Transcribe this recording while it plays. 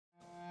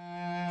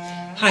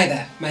Hi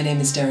there, my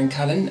name is Darren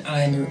Cullen.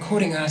 I'm a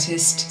recording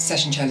artist,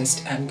 session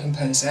cellist and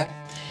composer,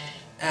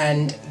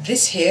 and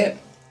this here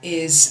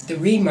is the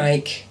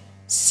Remic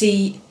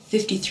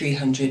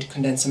C5300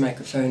 condenser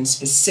microphone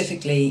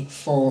specifically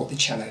for the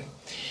cello.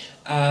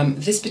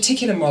 This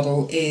particular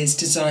model is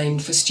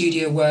designed for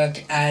studio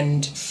work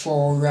and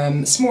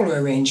for smaller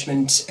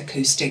arrangement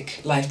acoustic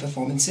live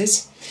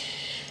performances.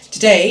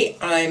 Today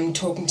I'm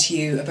talking to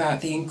you about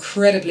the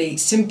incredibly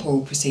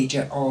simple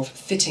procedure of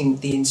fitting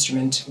the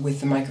instrument with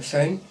the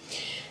microphone.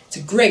 It's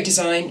a great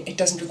design. It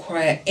doesn't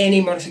require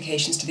any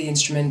modifications to the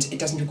instrument. It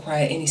doesn't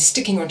require any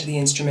sticking onto the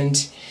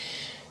instrument.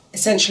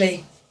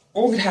 Essentially,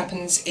 all that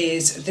happens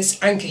is this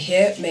anchor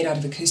here, made out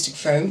of acoustic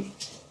foam,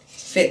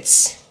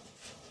 fits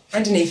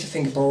underneath the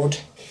fingerboard,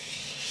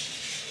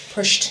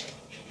 pushed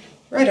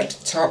right up to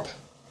the top,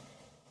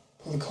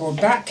 pull the cord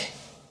back,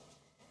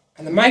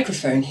 and the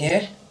microphone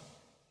here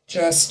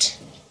just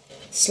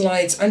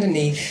slides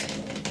underneath,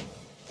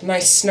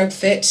 nice snug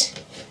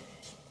fit,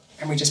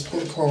 and we just pull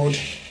the cord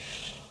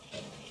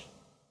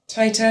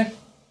tighter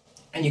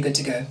and you're good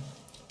to go.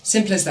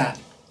 Simple as that.